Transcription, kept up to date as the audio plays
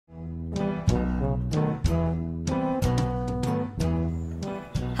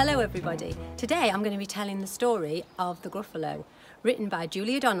Hello everybody. Today I'm going to be telling the story of the Gruffalo, written by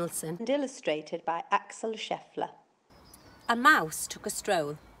Julia Donaldson and illustrated by Axel Scheffler. A mouse took a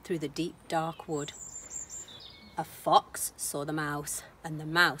stroll through the deep dark wood. A fox saw the mouse, and the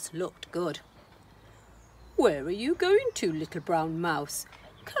mouse looked good. "Where are you going to, little brown mouse?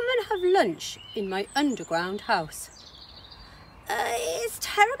 Come and have lunch in my underground house." It's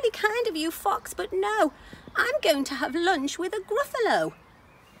terribly kind of you, fox, but no, I'm going to have lunch with a Gruffalo."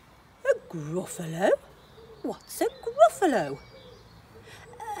 "A Gruffalo? What's a Gruffalo?"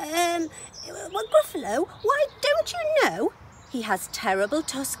 Well, Gruffalo, why, don't you know? He has terrible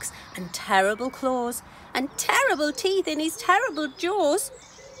tusks and terrible claws and terrible teeth in his terrible jaws."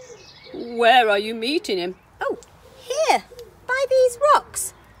 "Where are you meeting him?" "Oh, here, by these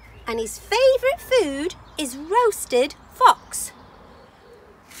rocks. And his favourite food is roasted fox."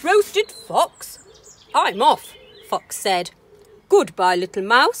 "Roasted fox? I'm off," Fox said. "Goodbye, little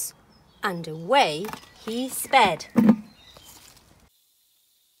mouse." And away he sped.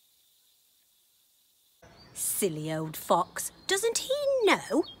 Silly old fox, doesn't he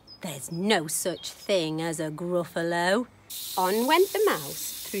know there's no such thing as a Gruffalo? On went the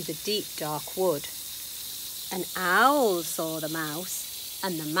mouse through the deep dark wood. An owl saw the mouse,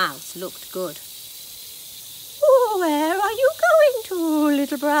 and the mouse looked good. "Where are you going to,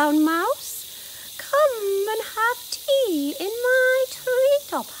 little brown mouse? Come and have tea in my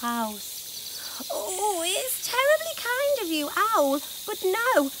treetop house." "Oh, it's terribly kind of you, owl, but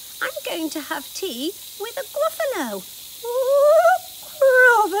no, I'm going to have tea with a Gruffalo."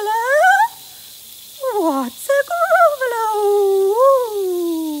 "Gruffalo? What's a Gruffalo?"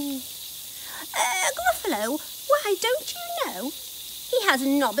 "Gruffalo, why, don't you know? He has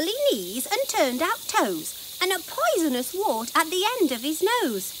knobbly knees and turned out toes, and a poisonous wart at the end of his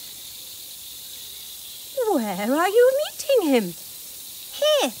nose." "Where are you meeting him?"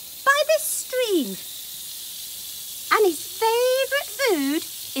 "Here, by this stream. And his favourite food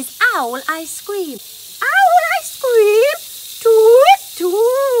is owl ice cream." "Owl ice cream?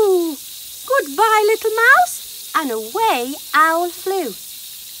 Too-it-too! Goodbye, little mouse." And away owl flew.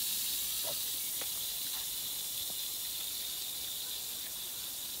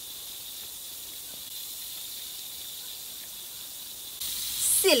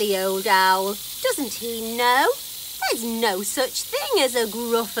 Silly old owl, doesn't he know there's no such thing as a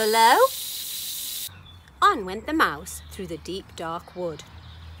Gruffalo? On went the mouse through the deep dark wood.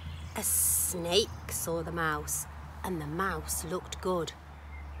 A snake saw the mouse, and the mouse looked good.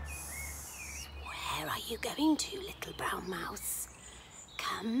 "Where are you going to, little brown mouse?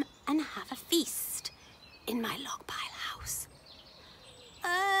 Come and have a feast in my log pile house."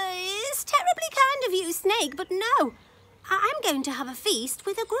 It's terribly kind of you, snake, but no, I'm going to have a feast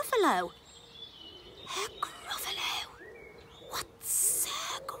with a Gruffalo." "A Gruffalo? What's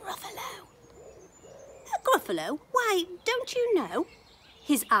a Gruffalo?" "A Gruffalo? Why, don't you know?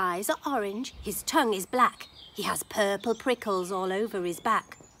 His eyes are orange, his tongue is black, he has purple prickles all over his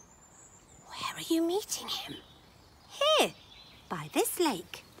back." "Where are you meeting him?" "Here, by this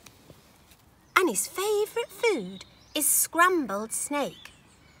lake. And his favourite food is scrambled snake."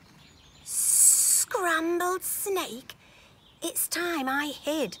 "Scrambled snake? It's time I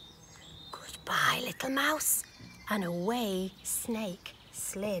hid. Goodbye, little mouse." And away snake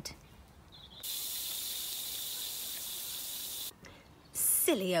slid.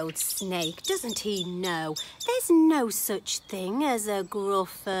 Silly old snake, doesn't he know there's no such thing as a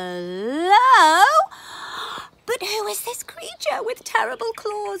Gruffalo? But who is this creature with terrible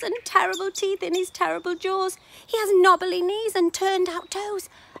claws and terrible teeth in his terrible jaws? He has knobbly knees and turned out toes,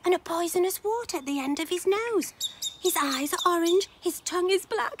 and a poisonous wart at the end of his nose. His eyes are orange, his tongue is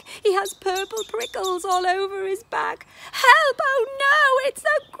black, he has purple prickles all over his back. Help, oh no, it's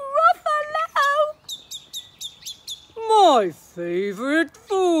a Gruffalo! "My favourite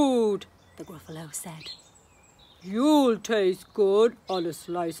food," the Gruffalo said. "You'll taste good on a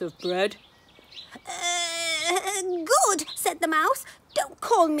slice of bread." Good, said the mouse. "Don't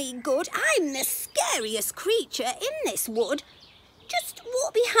call me good. I'm the scariest creature in this wood. Just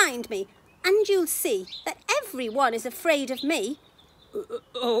walk behind me, and you'll see that everyone is afraid of me."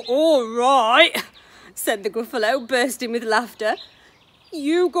 "All right," said the Gruffalo, bursting with laughter.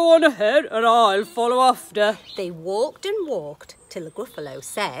 "You go on ahead and I'll follow after." They walked and walked till the Gruffalo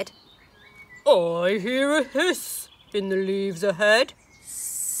said, "I hear a hiss in the leaves ahead."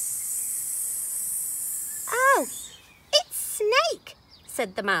 "Oh, it's Snake,"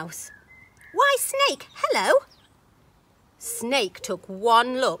 said the mouse. "Why, Snake, hello." Snake took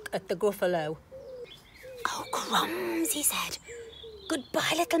one look at the Gruffalo. "Oh, crumbs," he said.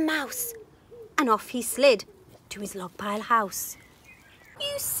 "Goodbye, little mouse." And off he slid to his log pile house.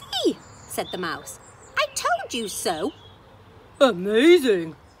 "You see," said the mouse. "I told you so."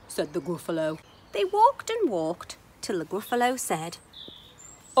 "Amazing," said the Gruffalo. They walked and walked till the Gruffalo said,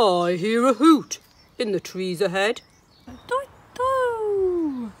 "I hear a hoot in the trees ahead."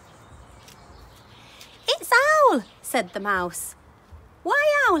 "Doo-doo." "It's Owl," said the mouse. "Why,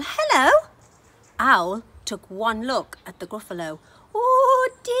 Owl, hello." Owl took one look at the Gruffalo. "Oh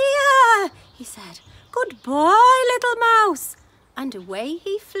dear," he said. "Goodbye, little mouse." And away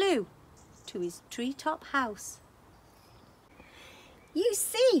he flew to his treetop house. "You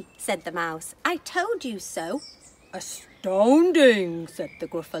see," said the mouse, "I told you so." "Astounding," said the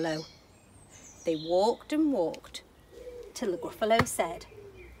Gruffalo. They walked and walked till the Gruffalo said,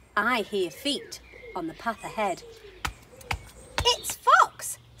 "I hear feet on the path ahead." "It's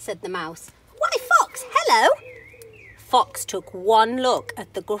Fox," said the mouse. "Why, Fox, hello." Fox took one look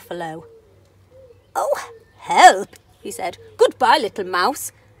at the Gruffalo. "Oh, help," he said. "Goodbye, little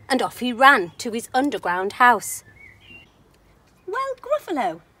mouse." And off he ran to his underground house. "Well,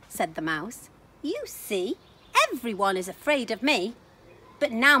 Gruffalo," said the mouse, "you see, everyone is afraid of me.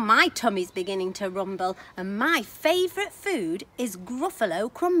 But now my tummy's beginning to rumble, and my favourite food is Gruffalo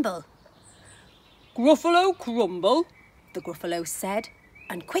crumble." "Gruffalo crumble?" the Gruffalo said,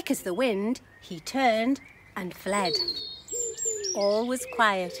 and quick as the wind, he turned and fled. All was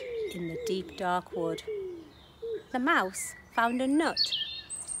quiet in the deep dark wood. The mouse found a nut,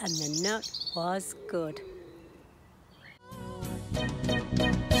 and the nut was good.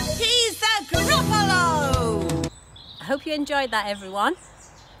 He's the Gruffalo! I hope you enjoyed that, everyone.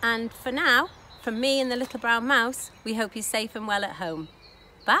 And for now, from me and the little brown mouse, we hope you're safe and well at home.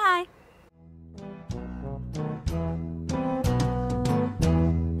 Bye!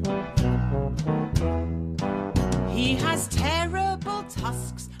 He has terrible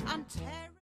tusks and terrible...